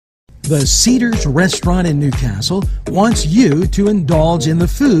The Cedars restaurant in Newcastle wants you to indulge in the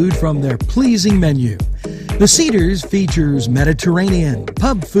food from their pleasing menu. The Cedars features Mediterranean,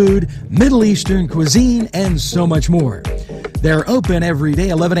 pub food, Middle Eastern cuisine, and so much more. They're open every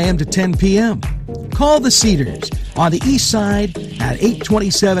day 11 a.m. to 10 p.m. Call The Cedars on the east side at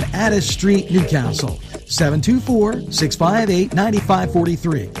 827 Addis Street, Newcastle.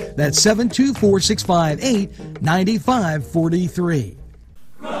 724-658-9543. That's 724-658-9543.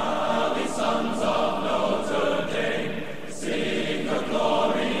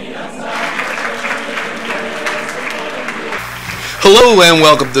 Hello and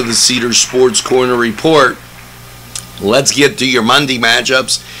welcome to the Cedars Sports Corner Report. Let's get to your Monday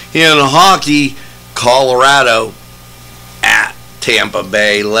matchups. In hockey, Colorado at Tampa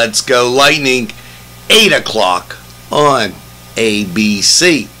Bay. Let's go Lightning, 8 o'clock on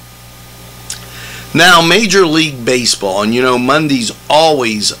ABC. Now, Major League Baseball, and you know Monday's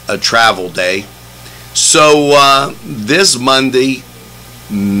always a travel day. So this Monday,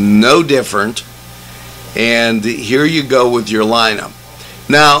 no different. And here you go with your lineup.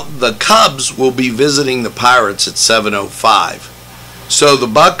 Now, the Cubs will be visiting the Pirates at 7:05. So the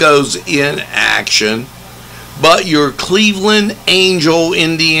Buccos in action. But your Cleveland Angel,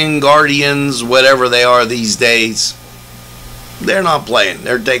 Indian Guardians, whatever they are these days, they're not playing.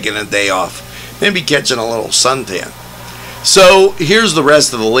 They're taking a day off. Maybe catching a little suntan. So here's the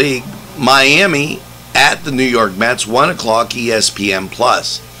rest of the league. Miami at the New York Mets, 1 o'clock ESPN+.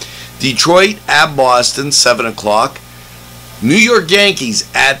 Detroit at Boston, 7 o'clock. New York Yankees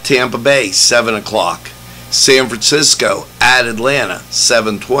at Tampa Bay, 7 o'clock. San Francisco at Atlanta,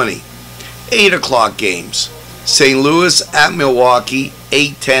 7:20. 8 o'clock games. St. Louis at Milwaukee,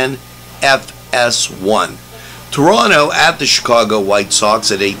 8:10 FS1. Toronto at the Chicago White Sox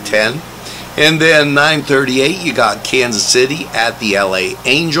at 8:10. And then 9:38, you got Kansas City at the LA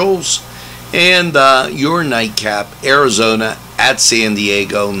Angels. And your nightcap, Arizona at San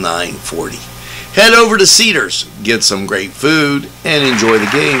Diego, 9:40. Head over to Cedars, get some great food, and enjoy the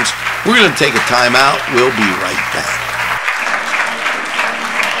games. We're going to take a timeout. We'll be right back.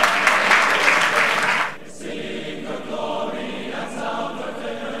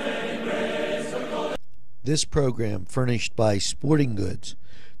 This program furnished by Sporting Goods,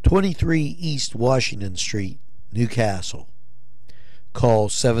 23 East Washington Street, Newcastle. Call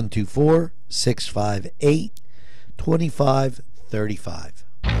 724-658-2535.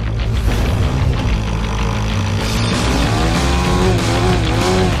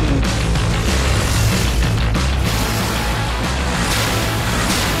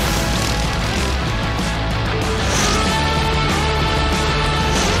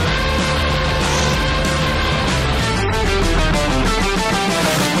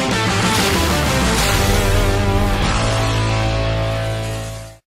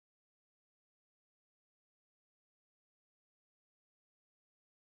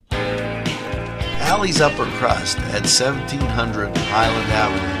 Allie's Upper Crust at 1700 Highland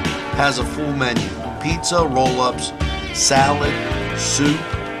Avenue has a full menu. Pizza, roll-ups, salad, soup,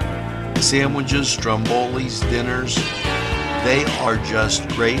 sandwiches, strombolis, dinners. They are just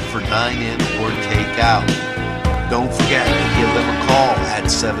great for dine-in or take-out. Don't forget to give them a call at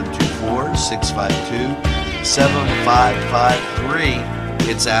 724-652-7553.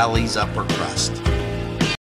 It's Allie's Upper Crust.